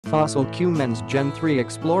Fossil Q Men's Gen 3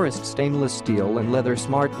 Explorist stainless steel and leather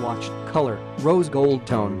smartwatch, color, rose gold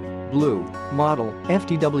tone, blue, model,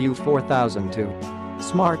 FTW 4002.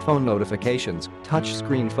 Smartphone notifications,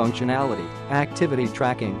 touchscreen functionality, activity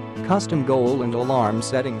tracking, custom goal and alarm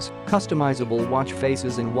settings, customizable watch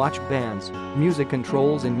faces and watch bands, music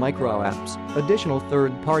controls and micro apps, additional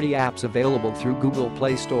third-party apps available through Google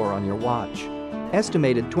Play Store on your watch.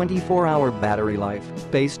 Estimated 24-hour battery life,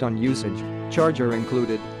 based on usage, charger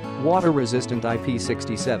included, water-resistant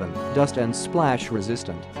IP67, dust and splash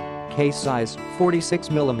resistant. Case size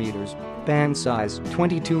 46mm, band size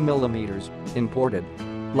 22mm, imported.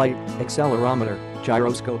 Light, accelerometer,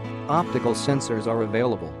 gyroscope, optical sensors are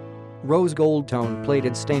available. Rose gold tone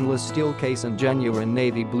plated stainless steel case and genuine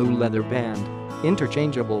navy blue leather band.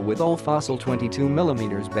 Interchangeable with all Fossil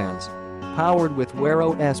 22mm bands. Powered with Wear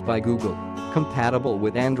OS by Google. Compatible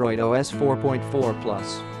with Android OS 4.4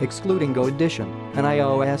 Plus, excluding Go Edition, and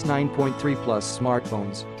iOS 9.3 Plus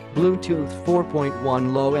smartphones. Bluetooth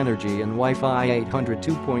 4.1 low energy and Wi-Fi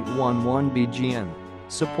 802.11 BGN.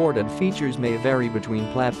 Supported features may vary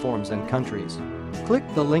between platforms and countries. Click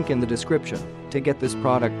the link in the description to get this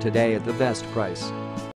product today at the best price.